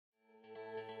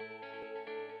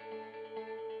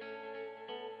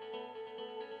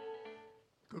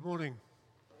Good morning.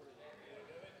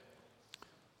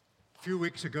 A few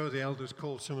weeks ago, the elders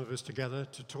called some of us together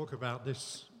to talk about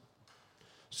this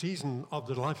season of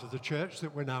the life of the church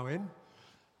that we're now in,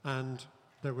 and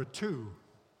there were two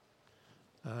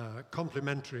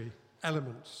complementary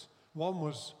elements. One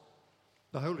was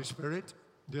the Holy Spirit,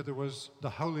 the other was the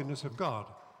holiness of God.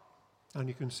 And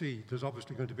you can see there's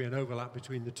obviously going to be an overlap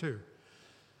between the two.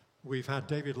 We've had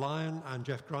David Lyon and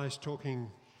Jeff Grice talking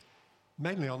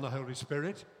mainly on the Holy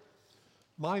Spirit.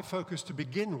 My focus to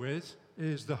begin with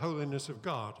is the holiness of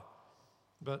God,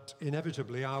 but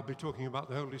inevitably I'll be talking about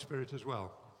the Holy Spirit as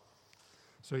well.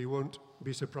 So you won't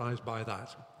be surprised by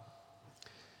that.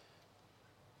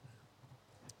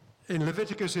 In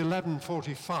Leviticus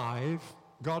 11:45,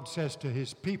 God says to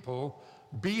his people,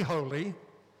 "Be holy,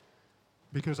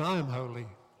 because I am holy."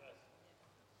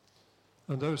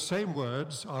 And those same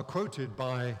words are quoted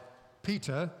by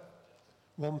Peter,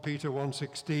 1 Peter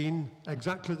 1:16,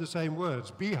 exactly the same words.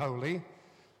 Be holy,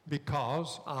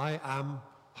 because I am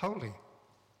holy.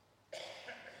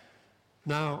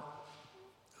 Now,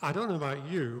 I don't know about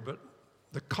you, but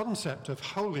the concept of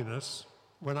holiness,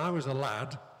 when I was a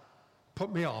lad,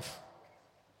 put me off.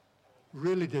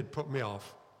 Really did put me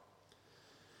off.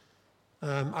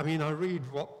 I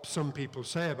read what some people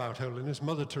say about holiness.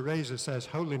 Mother Teresa said,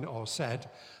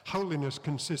 holiness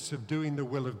consists of doing the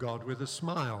will of God with a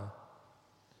smile.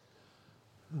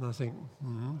 And I think,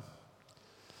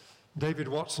 David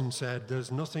Watson said,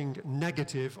 there's nothing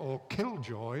negative or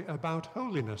killjoy about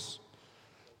holiness.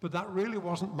 But that really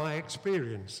wasn't my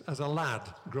experience as a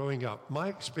lad growing up. My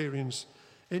experience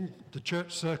in the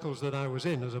church circles that I was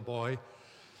in as a boy,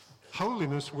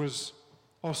 holiness was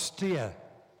austere,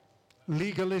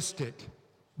 legalistic,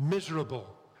 miserable,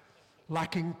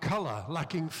 lacking color,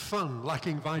 lacking fun,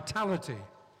 lacking vitality.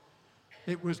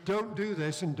 It was don't do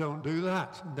this and don't do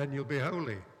that, and then you'll be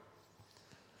holy.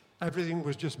 Everything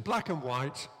was just black and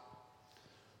white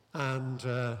and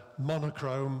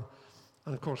monochrome.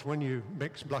 And of course, when you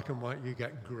mix black and white, you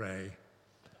get grey.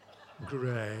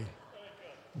 Grey.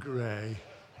 Grey.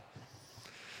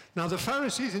 Now, the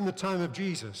Pharisees in the time of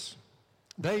Jesus,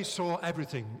 they saw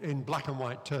everything in black and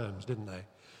white terms, didn't they?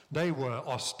 They were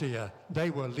austere,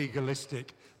 they were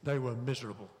legalistic, they were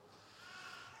miserable.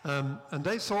 And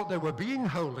they thought they were being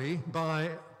holy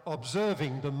by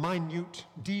observing the minute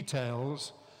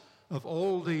details of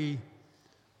all the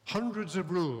hundreds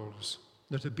of rules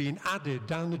that had been added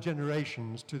down the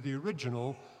generations to the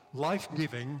original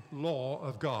life-giving law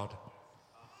of God.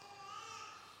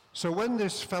 So when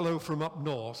this fellow from up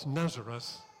north,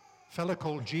 Nazareth, a fellow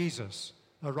called Jesus,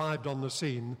 arrived on the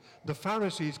scene, the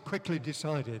Pharisees quickly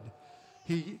decided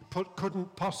he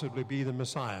couldn't possibly be the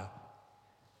Messiah.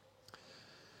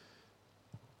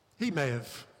 He may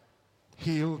have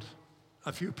healed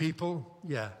a few people,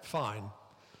 yeah, fine.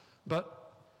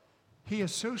 But he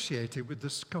associated with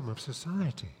the scum of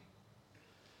society.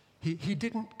 He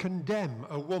didn't condemn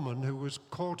a woman who was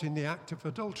caught in the act of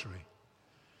adultery.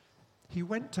 He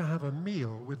went to have a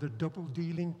meal with a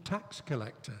double-dealing tax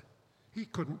collector. He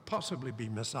couldn't possibly be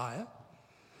Messiah.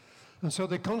 And so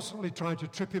they constantly tried to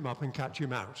trip him up and catch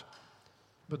him out.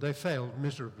 But they failed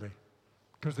miserably,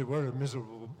 because they were a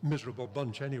miserable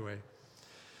bunch anyway.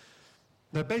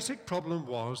 Their basic problem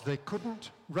was they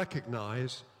couldn't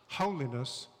recognize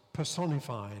holiness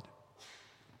personified,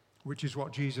 which is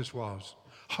what Jesus was.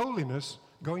 Holiness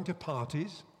going to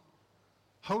parties,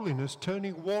 holiness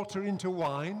turning water into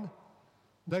wine.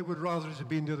 They would rather it had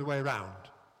been the other way around.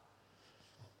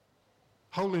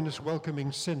 Holiness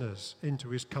welcoming sinners into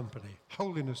his company.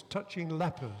 Holiness touching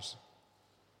lepers.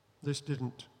 This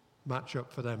didn't match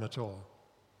up for them at all.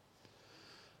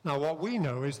 Now, what we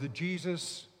know is that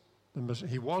Jesus,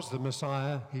 he was the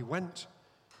Messiah. He went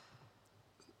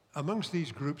amongst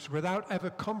these groups without ever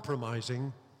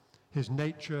compromising his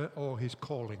nature or his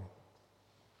calling.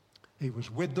 He was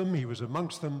with them, he was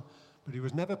amongst them, but he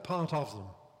was never part of them.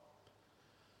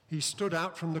 He stood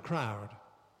out from the crowd.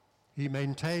 He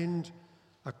maintained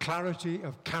a clarity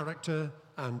of character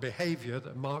and behavior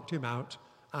that marked him out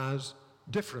as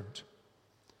different.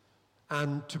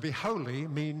 And to be holy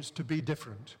means to be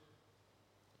different,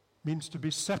 means to be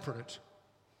separate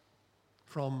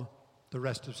from the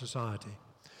rest of society.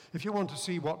 If you want to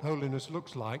see what holiness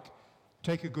looks like,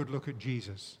 take a good look at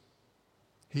Jesus.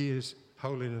 He is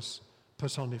holiness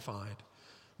personified.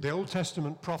 The Old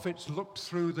Testament prophets looked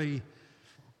through the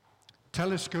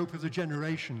telescope of the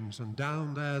generations, and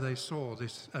down there they saw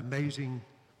this amazing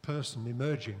person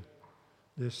emerging,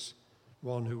 this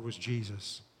one who was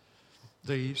Jesus.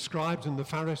 The scribes and the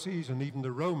Pharisees and even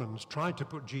the Romans tried to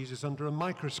put Jesus under a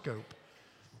microscope,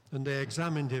 and they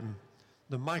examined him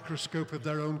the microscope of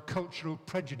their own cultural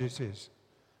prejudices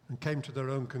and came to their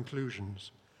own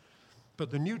conclusions.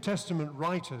 But the New Testament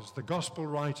writers, the gospel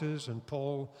writers, and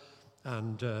Paul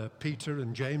and Peter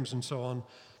and James and so on,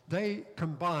 they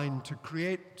combined to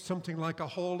create something like a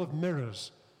hall of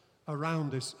mirrors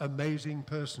around this amazing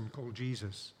person called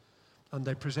Jesus. And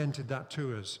they presented that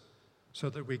to us so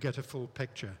that we get a full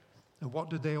picture. And what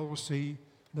did they all see?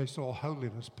 They saw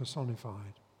holiness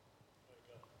personified.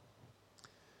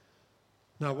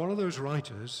 Now, one of those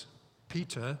writers,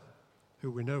 Peter, who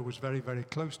we know was very, very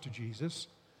close to Jesus,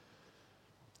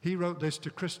 he wrote this to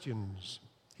Christians.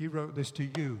 He wrote this to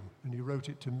you, and he wrote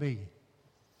it to me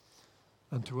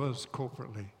and to us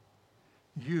corporately.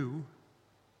 You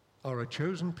are a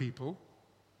chosen people,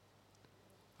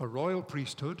 a royal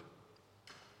priesthood,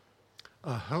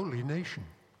 a holy nation,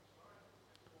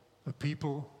 a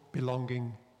people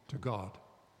belonging to God.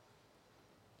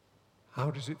 How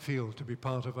does it feel to be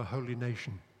part of a holy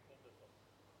nation?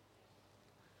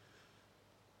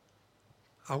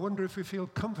 I wonder if we feel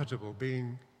comfortable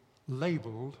being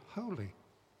labeled holy.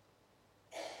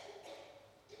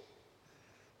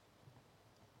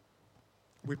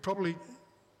 We probably,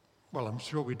 well, I'm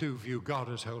sure we do view God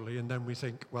as holy, and then we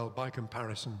think, well, by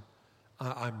comparison,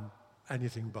 I'm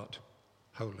anything but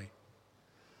holy.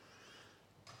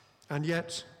 And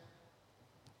yet,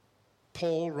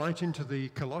 Paul, writing to the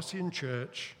Colossian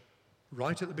church,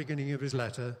 right at the beginning of his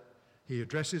letter, he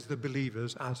addresses the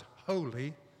believers as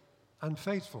holy and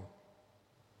faithful.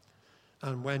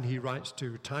 And when he writes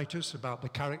to Titus about the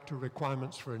character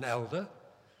requirements for an elder,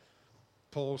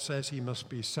 Paul says he must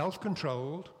be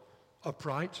self-controlled,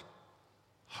 upright,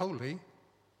 holy,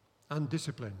 and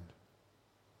disciplined.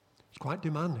 It's quite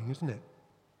demanding, isn't it?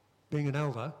 Being an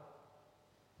elder.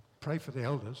 Pray for the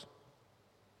elders.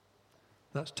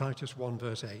 That's Titus 1,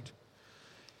 verse 8.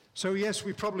 So yes,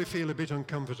 we probably feel a bit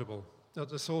uncomfortable at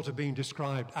the thought of being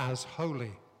described as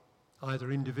holy,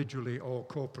 either individually or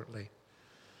corporately.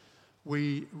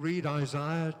 We read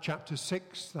Isaiah chapter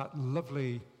 6, that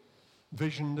lovely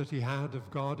vision that he had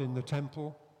of God in the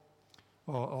temple,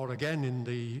 or again in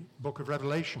the book of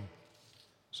Revelation.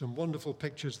 Some wonderful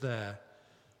pictures there.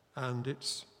 And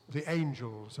it's the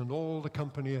angels and all the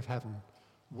company of heaven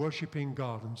worshiping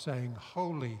God and saying,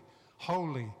 holy,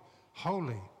 holy,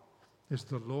 holy is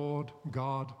the Lord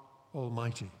God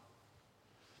Almighty.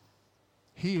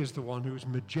 He is the one who is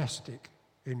majestic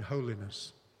in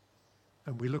holiness.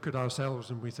 And we look at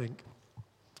ourselves and we think,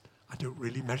 I don't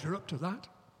really measure up to that.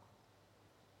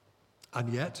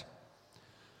 And yet,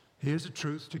 here's a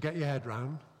truth to get your head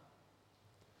round.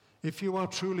 If you are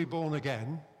truly born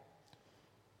again,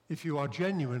 if you are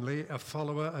genuinely a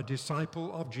follower, a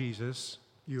disciple of Jesus,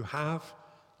 you have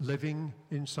living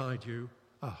inside you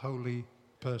a holy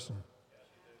person.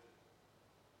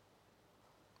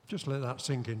 Just let that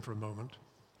sink in for a moment.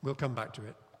 We'll come back to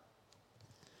it.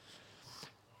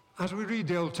 As we read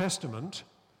the Old Testament,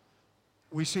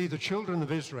 we see the children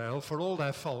of Israel, for all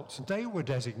their faults, they were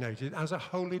designated as a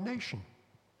holy nation.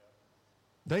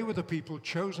 They were the people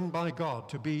chosen by God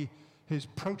to be his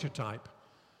prototype,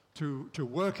 to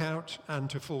work out and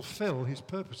to fulfill his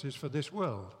purposes for this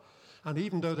world. And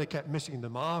even though they kept missing the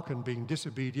mark and being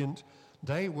disobedient,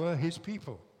 they were his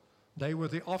people. They were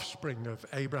the offspring of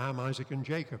Abraham, Isaac, and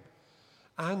Jacob.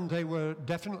 And they were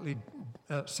definitely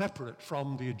separate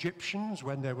from the Egyptians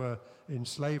when they were in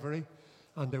slavery,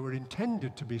 and they were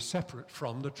intended to be separate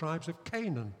from the tribes of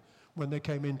Canaan when they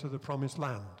came into the promised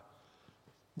land.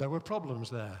 There were problems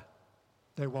there.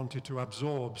 They wanted to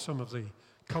absorb some of the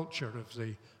culture of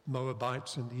the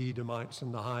Moabites and the Edomites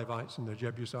and the Hivites and the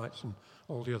Jebusites and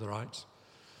all the otherites.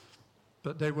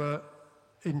 But they were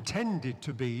intended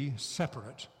to be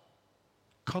separate,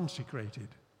 consecrated,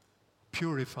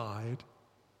 purified,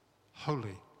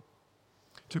 holy.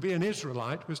 To be an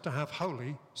Israelite was to have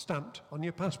holy stamped on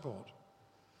your passport.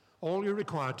 All you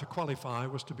required to qualify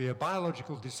was to be a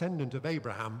biological descendant of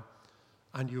Abraham,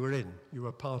 and you were in. You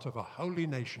were part of a holy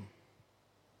nation.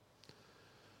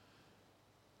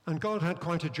 And God had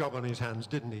quite a job on his hands,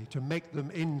 didn't he, to make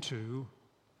them into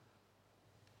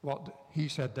what he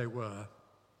said they were.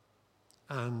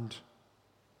 And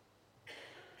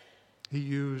he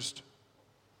used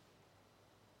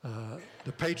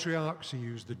the patriarchs, he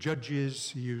used the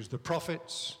judges, he used the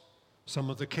prophets, some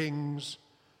of the kings,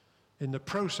 in the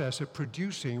process of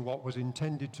producing what was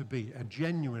intended to be a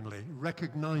genuinely,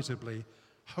 recognizably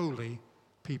holy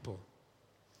people.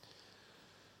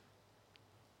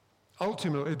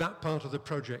 Ultimately, that part of the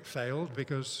project failed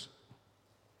because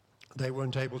they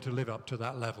weren't able to live up to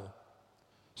that level.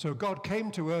 So God came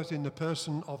to earth in the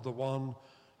person of the one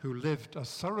who lived a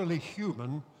thoroughly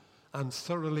human and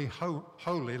thoroughly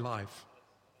holy life.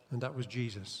 and that was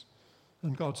Jesus.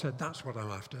 And God said, that's what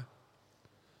I'm after.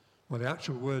 Well, the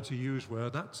actual words he used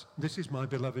were, this is my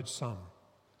beloved Son.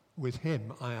 With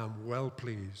him I am well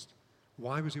pleased.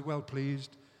 Why was he well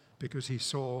pleased? Because he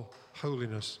saw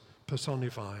holiness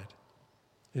personified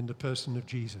in the person of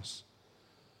Jesus.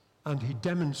 And he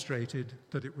demonstrated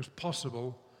that it was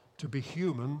possible to be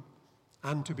human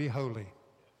and to be holy.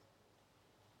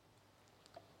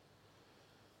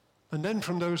 And then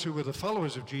from those who were the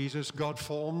followers of Jesus, God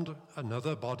formed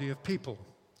another body of people,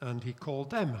 and he called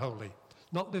them holy.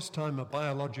 Not this time a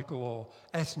biological or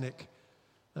ethnic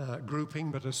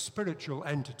grouping, but a spiritual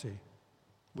entity.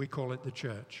 We call it the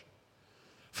church.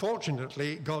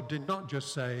 Fortunately, God did not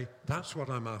just say, that's what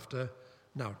I'm after,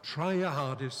 now try your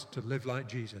hardest to live like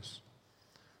Jesus.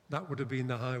 That would have been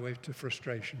the highway to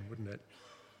frustration, wouldn't it?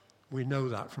 We know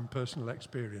that from personal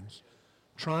experience.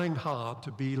 Trying hard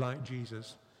to be like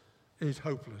Jesus is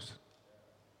hopeless.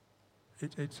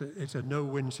 It's a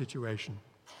no-win situation.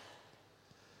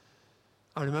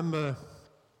 I remember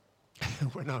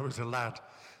when I was a lad,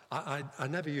 I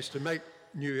never used to make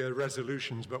New Year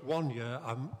resolutions, but one year,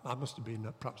 I must have been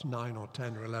perhaps 9 or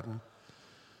 10 or 11,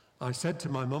 I said to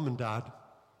my mum and dad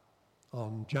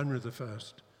on January the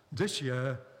 1st, this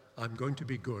year I'm going to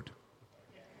be good.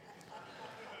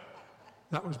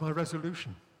 That was my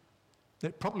resolution.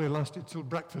 It probably lasted till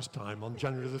breakfast time on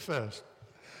January the 1st.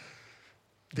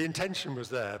 The intention was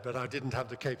there, but I didn't have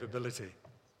the capability.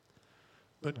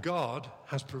 But God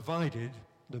has provided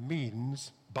the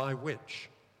means by which,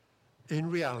 in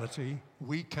reality,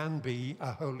 we can be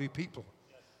a holy people,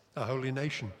 a holy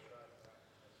nation.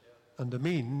 And the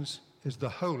means is the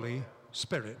Holy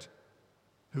Spirit,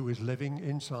 who is living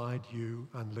inside you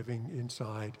and living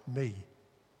inside me.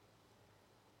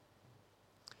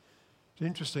 It's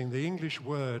interesting, the English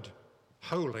word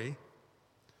holy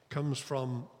comes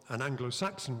from an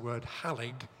Anglo-Saxon word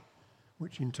halig,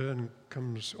 which in turn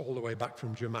comes all the way back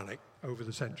from Germanic over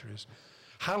the centuries.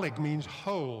 Halig means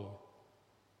whole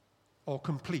or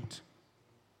complete.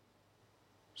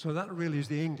 So that really is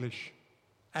the English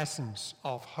essence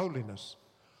of holiness,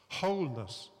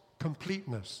 wholeness,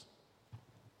 completeness.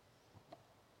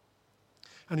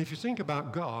 And if you think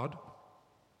about God,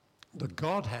 the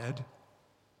Godhead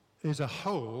is a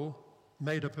whole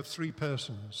made up of 3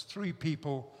 persons, 3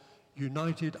 people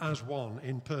united as one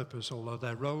in purpose, although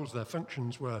their roles, their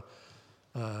functions were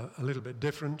a little bit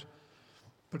different.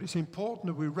 But it's important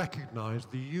that we recognize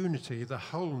the unity, the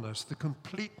wholeness, the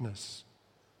completeness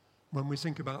when we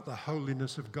think about the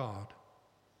holiness of God.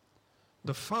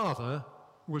 The Father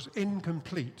was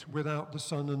incomplete without the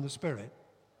Son and the Spirit.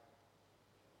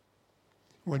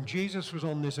 When Jesus was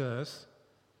on this earth,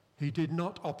 he did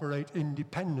not operate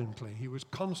independently. He was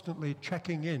constantly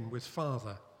checking in with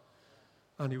Father,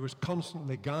 and he was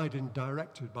constantly guided and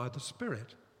directed by the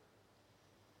Spirit.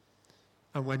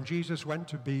 And when Jesus went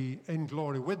to be in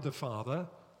glory with the Father,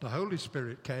 the Holy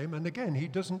Spirit came, and again, he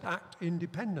doesn't act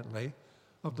independently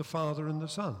of the Father and the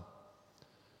Son.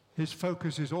 His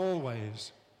focus is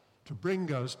always to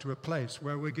bring us to a place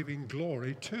where we're giving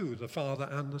glory to the Father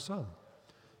and the Son.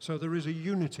 So there is a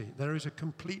unity, there is a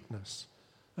completeness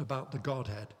about the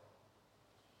Godhead.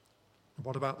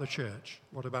 What about the church?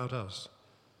 What about us?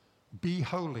 Be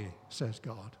holy, says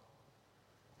God,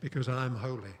 because I'm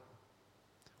holy.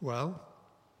 Well,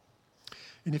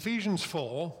 in Ephesians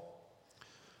 4,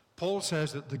 Paul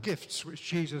says that the gifts which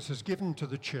Jesus has given to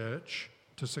the church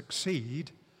to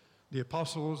succeed, the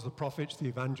apostles, the prophets, the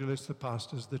evangelists, the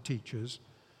pastors, the teachers,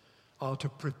 are to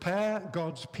prepare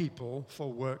God's people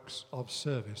for works of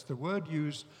service. The word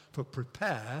used for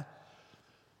prepare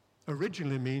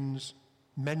originally means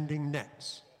mending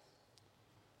nets,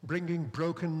 bringing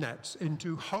broken nets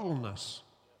into wholeness,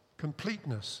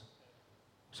 completeness,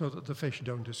 so that the fish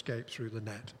don't escape through the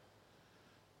net.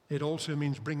 It also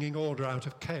means bringing order out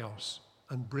of chaos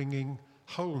and bringing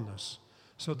wholeness.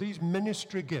 So these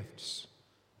ministry gifts,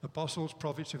 apostles,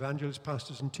 prophets, evangelists,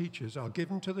 pastors, and teachers, are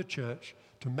given to the church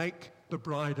to make the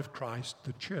bride of Christ,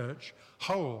 the church,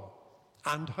 whole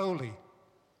and holy,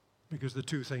 because the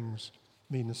two things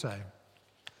mean the same.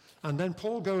 And then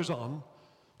Paul goes on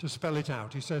to spell it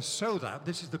out. He says, so that,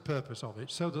 this is the purpose of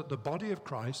it, so that the body of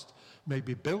Christ may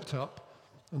be built up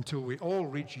until we all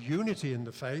reach unity in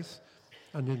the faith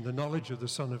and in the knowledge of the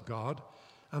Son of God,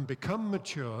 and become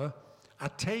mature,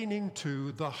 attaining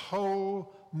to the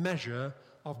whole measure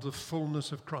of the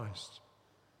fullness of Christ.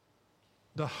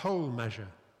 The whole measure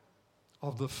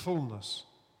of the fullness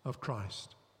of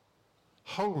Christ.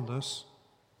 Wholeness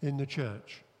in the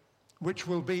church, which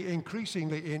will be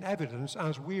increasingly in evidence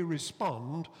as we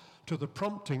respond to the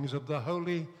promptings of the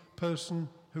holy person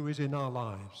who is in our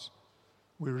lives.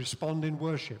 We respond in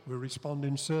worship. We respond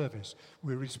in service.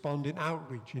 We respond in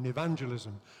outreach, in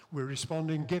evangelism. We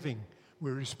respond in giving. We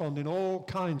respond in all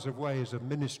kinds of ways of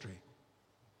ministry.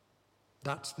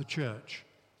 That's the church,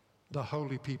 the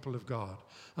holy people of God.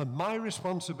 And my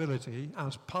responsibility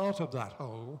as part of that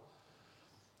whole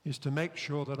is to make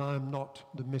sure that I'm not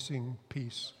the missing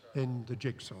piece in the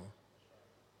jigsaw.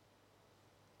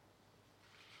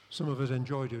 Some of us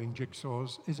enjoy doing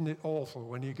jigsaws. Isn't it awful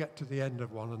when you get to the end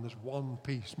of one and there's one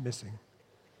piece missing?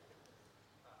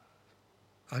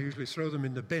 I usually throw them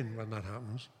in the bin when that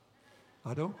happens.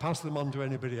 I don't pass them on to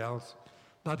anybody else.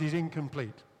 That is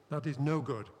incomplete. That is no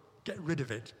good. Get rid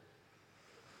of it.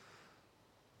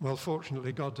 Well,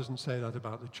 fortunately, God doesn't say that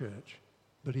about the church,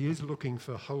 but he is looking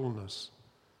for wholeness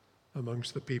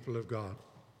amongst the people of God.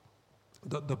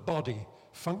 That the body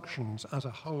functions as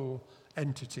a whole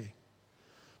entity.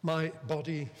 My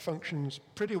body functions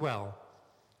pretty well.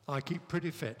 I keep pretty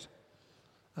fit.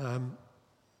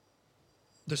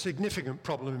 The significant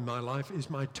problem in my life is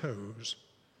my toes.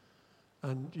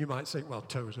 And you might think, well,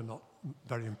 toes are not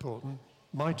very important.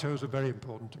 My toes are very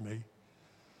important to me.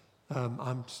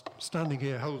 I'm standing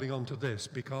here holding on to this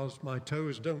because my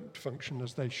toes don't function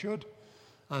as they should,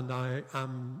 and I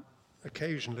am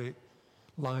occasionally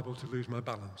liable to lose my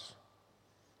balance.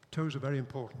 Toes are very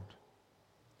important.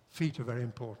 Feet are very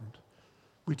important.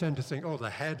 We tend to think, oh, the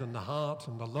head and the heart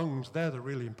and the lungs, they're the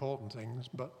really important things,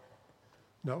 but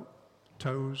no,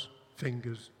 toes,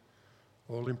 fingers,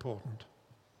 all important.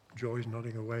 Joy's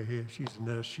nodding away here. She's a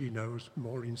nurse, she knows.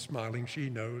 Maureen's smiling, she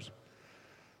knows.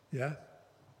 Yeah?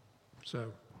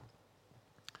 So,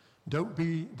 don't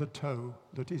be the toe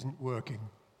that isn't working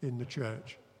in the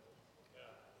church.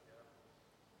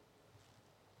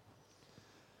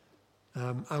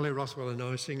 Ali Rothwell and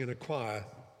I sing in a choir,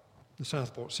 the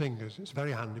Southport Singers. It's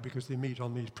very handy because they meet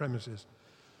on these premises.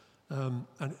 And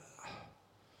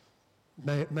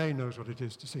May knows what it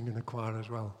is to sing in a choir as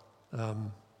well.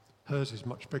 Hers is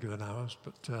much bigger than ours,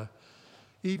 but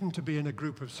even to be in a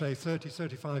group of, say, 30,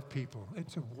 35 people,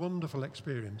 it's a wonderful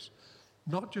experience.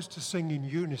 Not just to sing in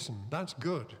unison, that's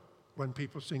good when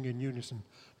people sing in unison,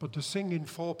 but to sing in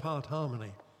four-part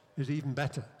harmony is even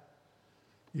better.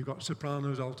 You've got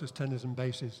sopranos, altos, tenors, and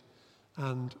basses,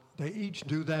 and they each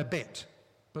do their bit,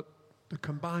 but the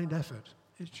combined effort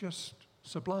is just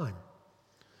sublime.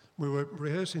 We were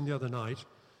rehearsing the other night,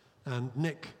 and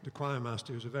Nick, the choir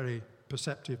master, who's a very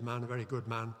perceptive man, a very good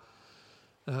man,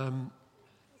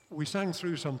 we sang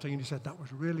through something, and he said, that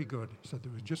was really good. He said,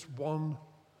 there was just one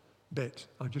bit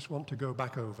I just want to go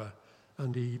back over.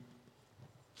 And he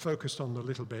focused on the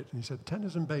little bit, and he said,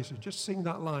 tenors and basses, just sing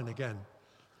that line again.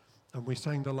 And we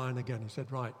sang the line again. He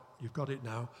said, right, you've got it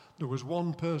now. There was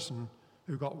one person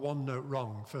who got one note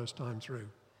wrong first time through.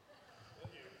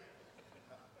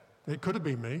 It could have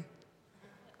been me.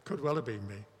 Could well have been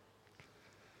me.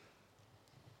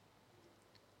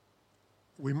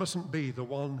 We mustn't be the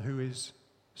one who is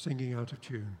singing out of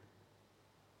tune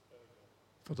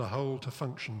for the whole to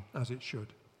function as it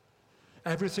should.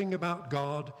 Everything about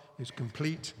God is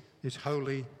complete, is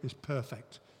holy, is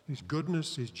perfect. His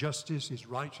goodness, his justice, his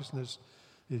righteousness,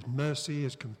 his mercy,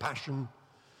 his compassion,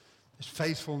 his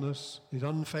faithfulness, his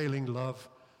unfailing love.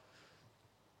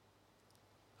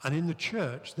 And in the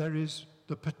church, there is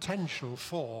the potential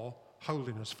for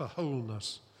holiness, for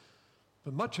wholeness.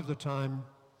 But much of the time,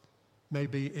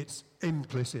 maybe it's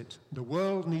implicit. The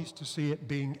world needs to see it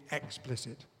being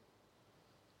explicit.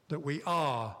 That we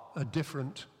are a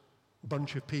different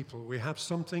bunch of people. We have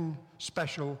something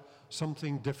special,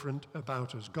 something different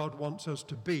about us. God wants us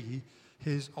to be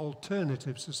his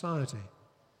alternative society.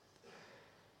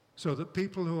 So that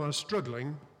people who are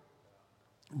struggling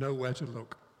know where to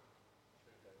look.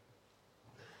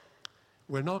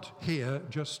 We're not here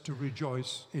just to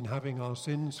rejoice in having our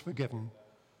sins forgiven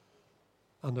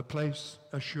and a place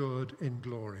assured in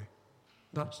glory.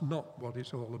 That's not what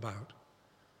it's all about.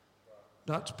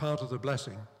 That's part of the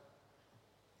blessing.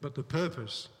 But the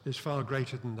purpose is far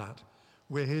greater than that.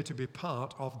 We're here to be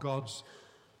part of God's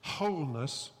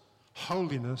wholeness,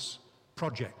 holiness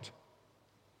project.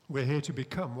 We're here to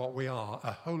become what we are,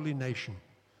 a holy nation,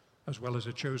 as well as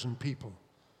a chosen people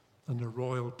and a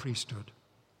royal priesthood.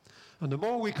 And the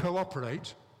more we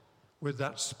cooperate with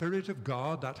that Spirit of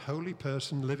God, that holy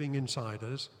person living inside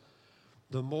us,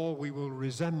 the more we will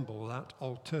resemble that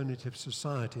alternative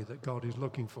society that God is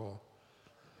looking for.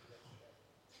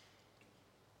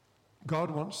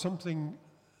 God wants something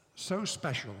so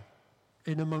special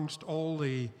in amongst all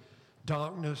the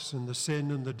darkness and the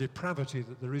sin and the depravity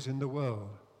that there is in the world.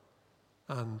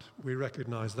 And we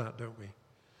recognize that, don't we?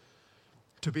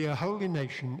 To be a holy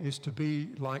nation is to be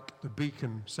like the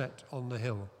beacon set on the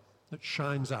hill. that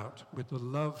shines out with the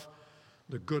love,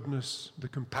 the goodness, the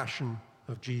compassion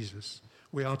of Jesus.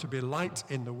 We are to be light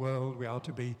in the world. We are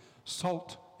to be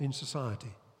salt in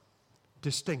society,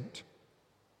 distinct,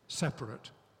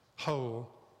 separate, whole,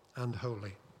 and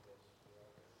holy.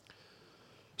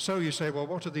 So you say, well,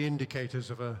 what are the indicators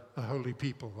of a holy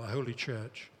people, a holy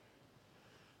church?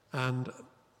 And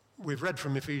we've read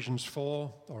from Ephesians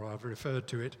 4, or I've referred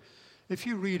to it. If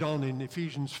you read on in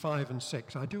Ephesians 5 and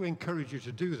 6, I do encourage you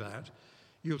to do that.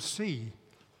 You'll see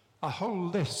a whole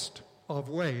list of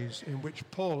ways in which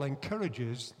Paul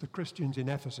encourages the Christians in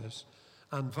Ephesus,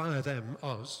 and via them,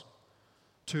 us,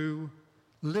 to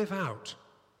live out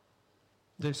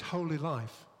this holy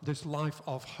life, this life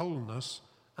of wholeness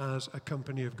as a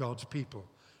company of God's people.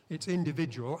 It's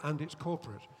individual and it's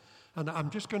corporate. And I'm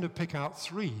just going to pick out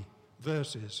 3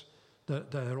 verses.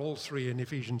 They're all 3 in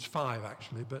Ephesians 5,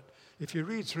 actually. But if you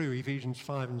read through Ephesians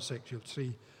 5 and 6, you'll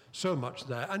see so much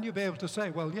there. And you'll be able to say,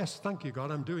 well, yes, thank you, God,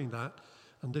 I'm doing that.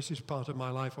 And this is part of my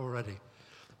life already.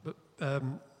 But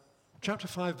chapter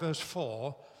 5, verse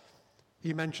 4,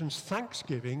 he mentions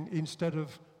thanksgiving instead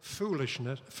of foolish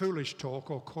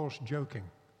talk or coarse joking.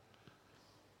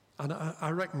 And I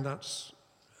reckon that's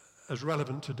as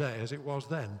relevant today as it was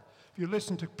then. If you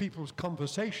listen to people's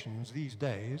conversations these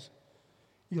days,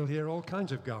 you'll hear all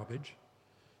kinds of garbage,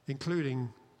 including,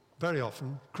 very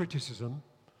often, criticism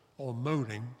or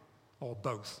moaning or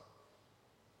both.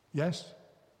 Yes?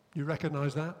 You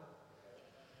recognize that?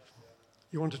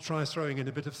 You want to try throwing in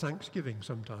a bit of thanksgiving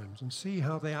sometimes and see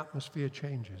how the atmosphere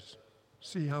changes.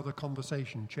 See how the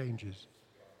conversation changes.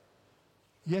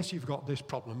 Yes, you've got this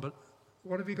problem, but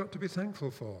what have you got to be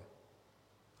thankful for?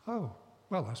 Oh,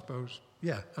 well, I suppose,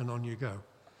 yeah, and on you go.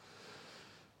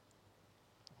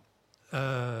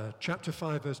 Chapter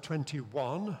 5, verse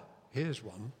 21, here's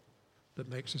one that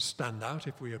makes us stand out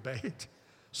if we obey it.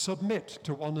 Submit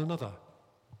to one another.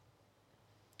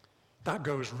 That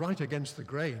goes right against the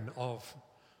grain of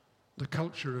the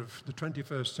culture of the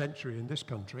 21st century in this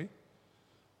country.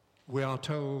 We are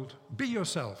told, be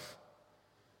yourself.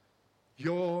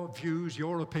 Your views,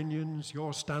 your opinions,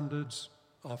 your standards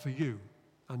are for you.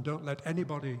 And don't let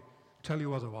anybody tell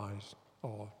you otherwise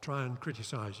or try and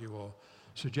criticize you or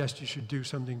suggest you should do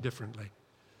something differently.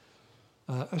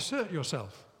 Assert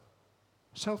yourself.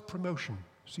 Self-promotion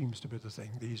seems to be the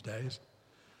thing these days.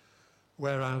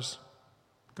 Whereas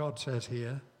God says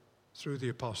here, through the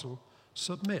apostle,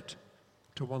 submit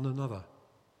to one another.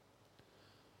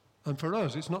 And for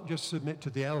us, it's not just submit to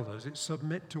the elders, it's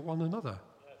submit to one another.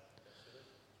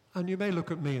 And you may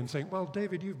look at me and think, well,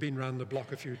 David, you've been round the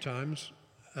block a few times.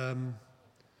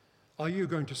 Are you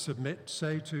going to submit,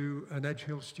 say, to an Edge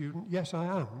Hill student? Yes, I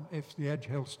am, if the Edge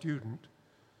Hill student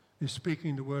is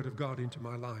speaking the word of God into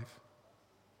my life.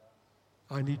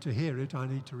 I need to hear it, I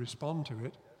need to respond to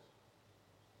it.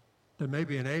 There may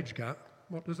be an age gap.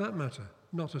 What does that matter?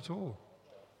 Not at all.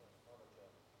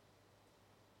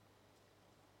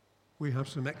 We have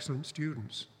some excellent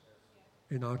students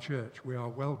in our church. We are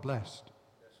well blessed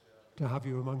to have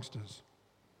you amongst us.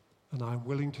 And I'm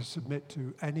willing to submit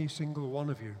to any single one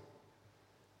of you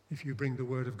if you bring the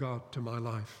word of God to my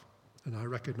life. And I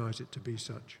recognize it to be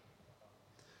such.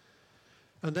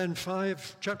 And then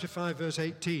chapter 5, verse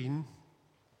 18,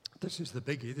 this is the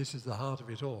biggie, this is the heart of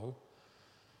it all.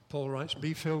 Paul writes,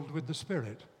 be filled with the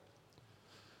Spirit.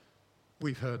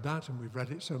 We've heard that and we've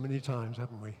read it so many times,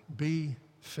 haven't we? Be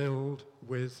filled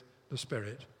with the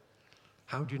Spirit.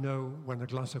 How do you know when a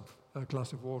glass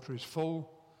of water is full?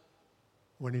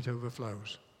 When it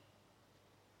overflows.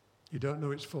 You don't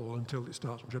know it's full until it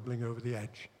starts dribbling over the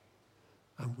edge.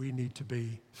 And we need to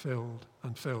be filled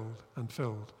and filled and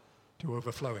filled to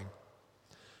overflowing.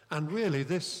 And really,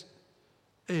 this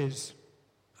is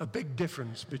a big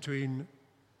difference between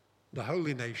the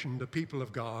holy nation, the people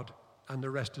of God, and the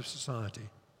rest of society.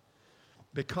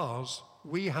 Because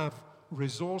we have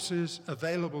resources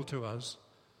available to us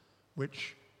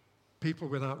which people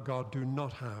without God do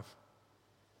not have.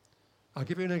 I'll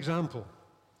give you an example.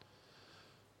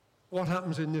 What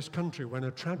happens in this country when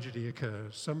a tragedy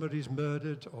occurs? Somebody's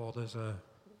murdered or there's a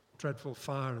dreadful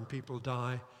fire and people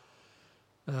die.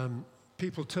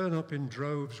 People turn up in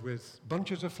droves with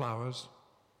bunches of flowers,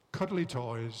 cuddly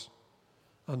toys,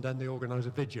 and then they organize a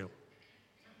vigil.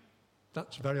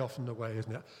 That's very often the way,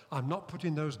 isn't it? I'm not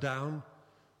putting those down.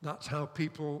 That's how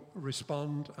people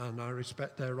respond, and I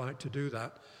respect their right to do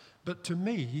that. But to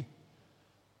me,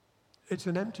 it's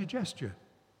an empty gesture.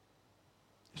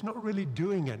 It's not really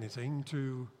doing anything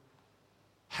to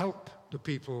help the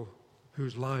people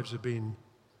whose lives have been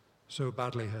so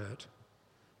badly hurt.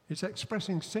 It's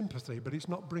expressing sympathy, but it's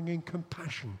not bringing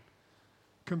compassion.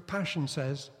 Compassion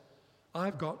says,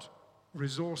 I've got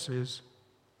resources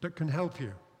that can help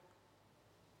you.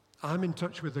 I'm in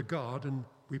touch with a God, and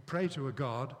we pray to a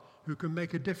God who can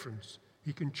make a difference.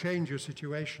 He can change your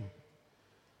situation.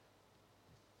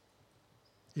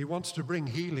 He wants to bring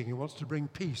healing. He wants to bring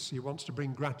peace. He wants to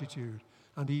bring gratitude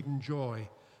and even joy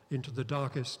into the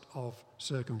darkest of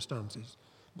circumstances.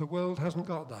 The world hasn't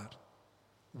got that.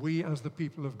 We, as the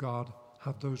people of God,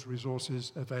 have those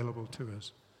resources available to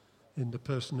us in the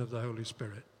person of the Holy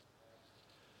Spirit.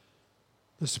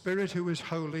 The Spirit who is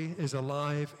holy is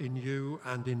alive in you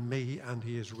and in me, and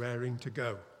he is raring to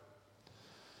go.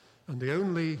 And the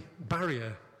only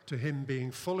barrier to him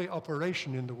being fully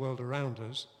operational in the world around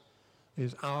us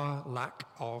is our lack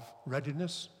of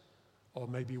readiness or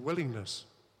maybe willingness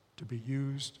to be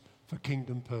used for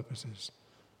kingdom purposes.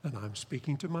 And I'm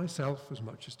speaking to myself as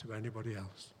much as to anybody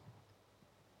else.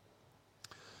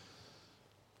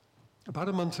 About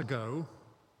a month ago,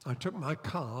 I took my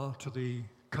car to the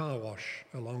car wash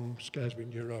along Scaresby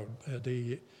New Road,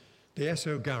 the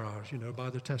Esso garage, by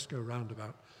the Tesco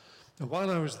roundabout. And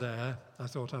while I was there, I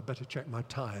thought I'd better check my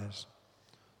tyres.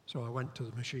 So I went to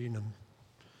the machine and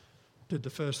did the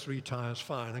first 3 tyres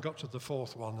fine. I got to the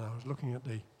 4th one, and I was looking at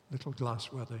the little glass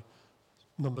where the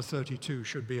number 32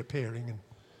 should be appearing, and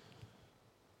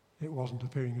it wasn't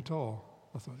appearing at all.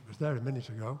 I thought it was there a minute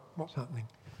ago. What's happening?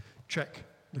 Check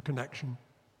the connection.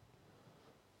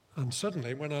 And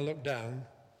suddenly, when I looked down,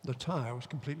 the tyre was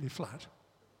completely flat.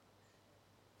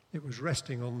 It was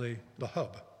resting on the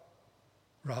hub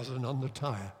rather than on the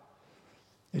tyre.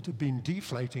 It had been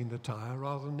deflating the tyre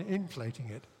rather than inflating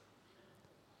it.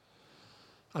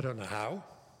 I don't know how,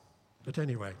 but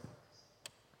anyway.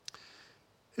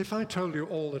 If I told you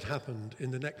all that happened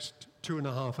in the next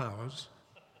 2.5 hours,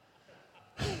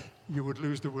 you would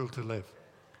lose the will to live.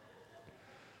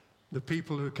 The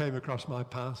people who came across my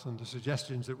path and the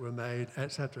suggestions that were made,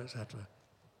 etc., etc.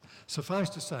 Suffice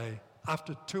to say,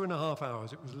 after 2.5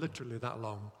 hours, it was literally that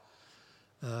long,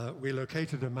 we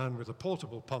located a man with a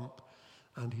portable pump,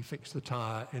 and he fixed the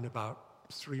tyre in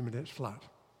about 3 minutes flat.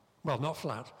 Well, not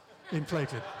flat,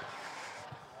 inflated.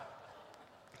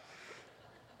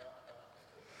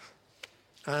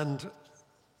 And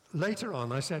later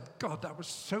on, I said, God, that was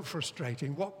so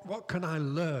frustrating. What can I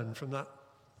learn from that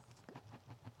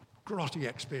grotty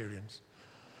experience?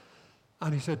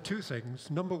 And he said 2 things.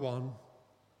 Number 1,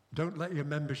 don't let your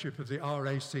membership of the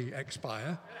RAC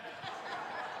expire.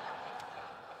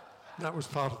 That was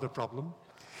part of the problem.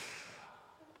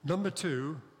 Number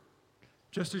 2,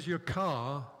 just as your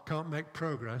car can't make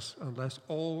progress unless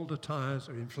all the tires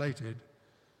are inflated,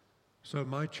 so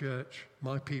my church,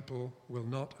 my people, will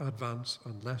not advance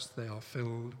unless they are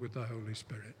filled with the Holy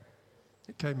Spirit.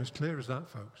 It came as clear as that,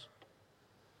 folks.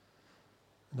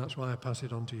 And that's why I pass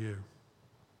it on to you.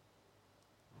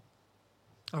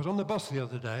 I was on the bus the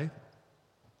other day.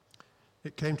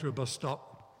 It came to a bus stop,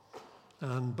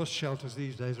 and bus shelters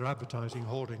these days are advertising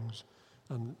hoardings.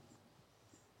 And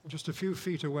just a few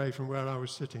feet away from where I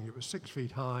was sitting, it was 6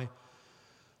 feet high,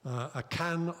 a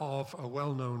can of a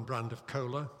well-known brand of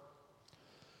cola,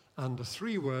 and the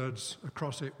 3 words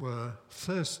across it were,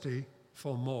 thirsty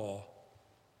for more.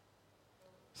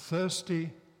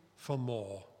 Thirsty for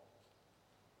more.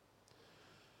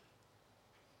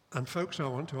 And folks, I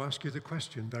want to ask you the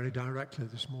question very directly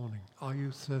this morning. Are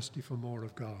you thirsty for more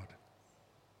of God?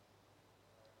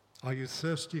 Are you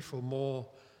thirsty for more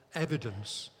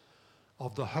evidence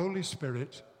of the Holy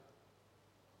Spirit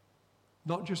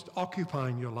not just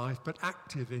occupying your life, but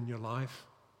active in your life?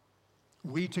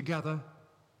 We together,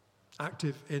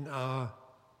 active in our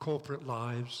corporate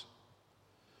lives.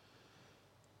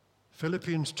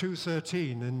 Philippians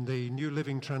 2:13 in the New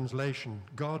Living Translation,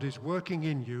 God is working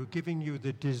in you, giving you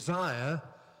the desire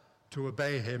to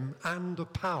obey him and the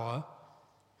power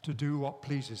to do what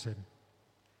pleases him.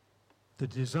 The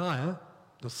desire,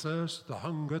 the thirst, the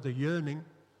hunger, the yearning,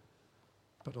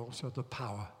 but also the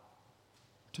power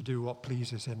to do what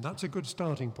pleases him. That's a good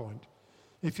starting point.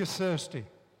 If you're thirsty,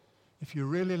 if you're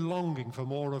really longing for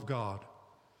more of God,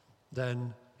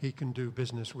 then he can do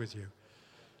business with you.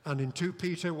 And in 2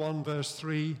 Peter 1 verse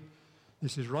 3,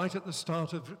 this is right at the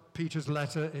start of Peter's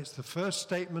letter. It's the first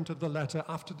statement of the letter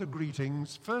after the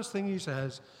greetings. First thing he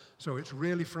says, so it's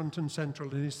really front and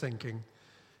central in his thinking.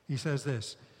 He says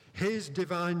this, his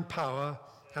divine power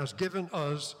has given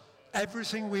us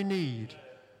everything we need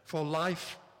for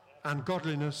life and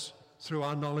godliness through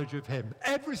our knowledge of him.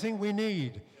 Everything we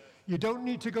need. You don't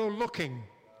need to go looking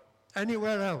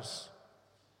anywhere else.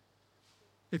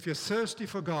 If you're thirsty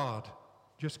for God,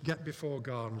 just get before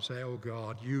God and say, oh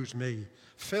God, use me.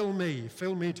 Fill me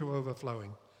to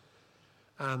overflowing.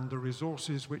 And the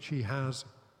resources which he has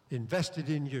invested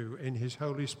in you, in his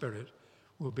Holy Spirit,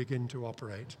 will begin to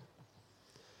operate.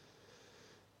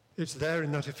 It's there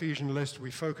in that Ephesian list.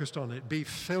 We focused on it. Be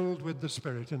filled with the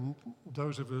Spirit. And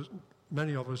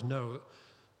many of us know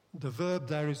the verb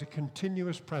there is a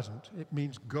continuous present. It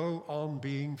means go on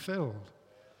being filled.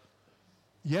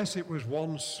 Yes, it was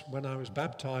once when I was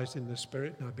baptized in the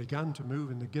Spirit and I began to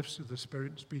move in the gifts of the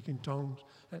Spirit, speak in tongues,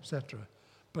 etc.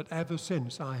 But ever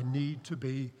since, I need to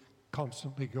be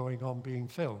constantly going on being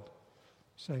filled.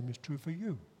 Same is true for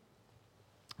you,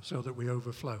 so that we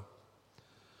overflow.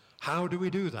 How do we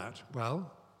do that?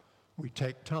 Well, we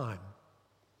take time.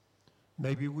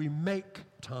 Maybe we make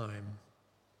time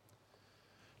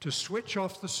to switch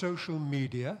off the social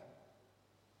media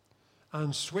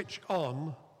and switch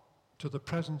on to the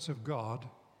presence of God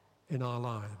in our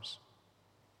lives.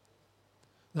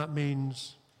 That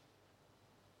means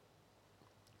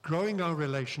growing our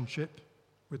relationship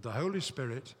with the Holy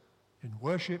Spirit in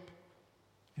worship,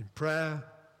 in prayer,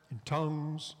 in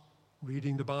tongues,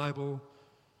 reading the Bible,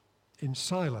 in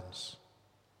silence,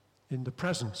 in the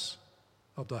presence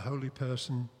of the holy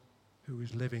person who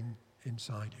is living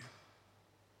inside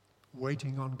you.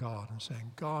 Waiting on God and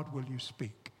saying, God, will you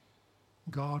speak?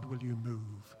 God, will you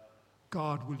move?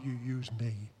 God, will you use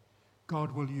me?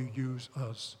 God, will you use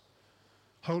us?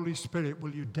 Holy Spirit,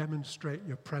 will you demonstrate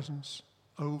your presence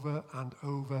over and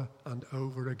over and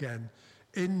over again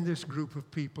in this group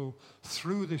of people,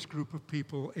 through this group of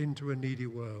people, into a needy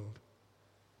world?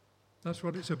 That's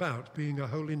what it's about, being a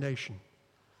holy nation,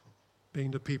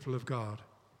 being the people of God.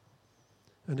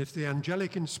 And if the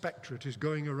angelic inspectorate is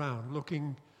going around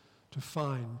looking to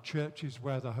find churches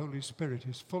where the Holy Spirit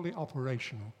is fully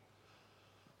operational,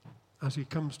 as he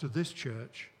comes to this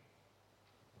church,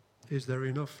 is there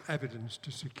enough evidence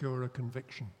to secure a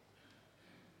conviction?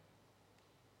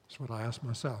 That's what I ask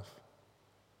myself.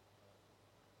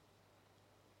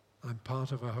 I'm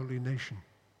part of a holy nation.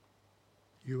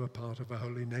 You are part of a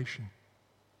holy nation.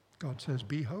 God says,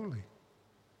 be holy,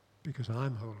 because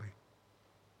I'm holy.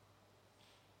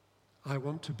 I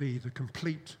want to be the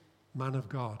complete man of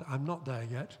God. I'm not there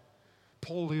yet.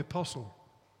 Paul the Apostle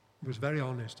was very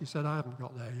honest. He said, I haven't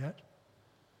got there yet.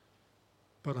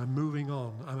 But I'm moving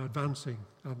on. I'm advancing.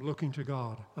 I'm looking to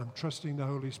God. I'm trusting the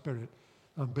Holy Spirit.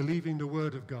 I'm believing the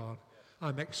Word of God.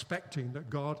 I'm expecting that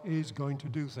God is going to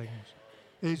do things,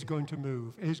 is going to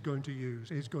move, is going to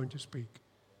use, is going to speak.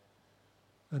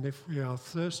 And if we are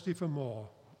thirsty for more,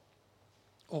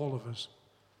 all of us,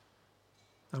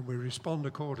 and we respond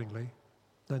accordingly,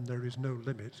 then there is no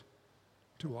limit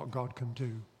to what God can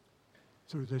do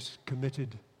through this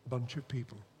committed bunch of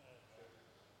people.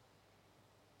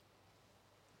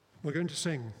 We're going to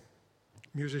sing.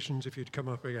 Musicians, if you'd come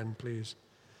up again, please.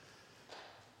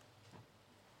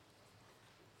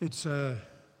 It's a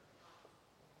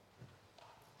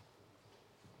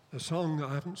song,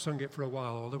 I haven't sung it for a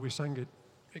while, although we sang it.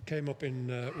 It came up in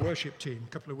worship team a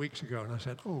couple of weeks ago, and I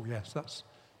said, oh yes, that's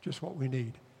just what we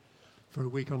need for a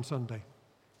week on Sunday.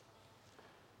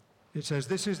 It says,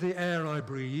 this is the air I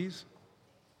breathe,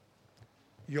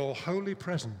 your holy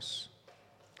presence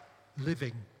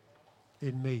living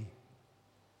in me.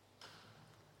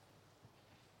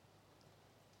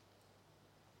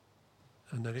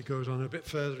 And then it goes on a bit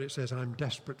further. It says, I'm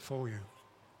desperate for you,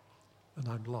 and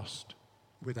I'm lost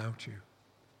without you.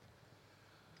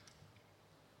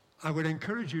 I would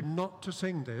encourage you not to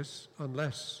sing this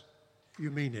unless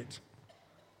you mean it.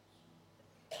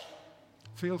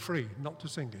 Feel free not to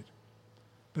sing it.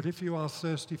 But if you are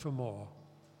thirsty for more,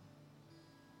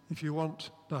 if you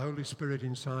want the Holy Spirit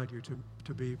inside you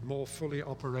to be more fully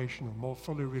operational, more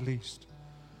fully released,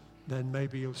 then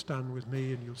maybe you'll stand with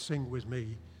me and you'll sing with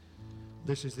me.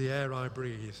 This is the air I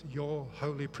breathe, your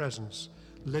holy presence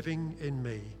living in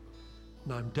me,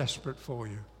 and I'm desperate for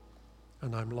you,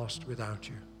 and I'm lost without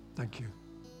you. Thank you.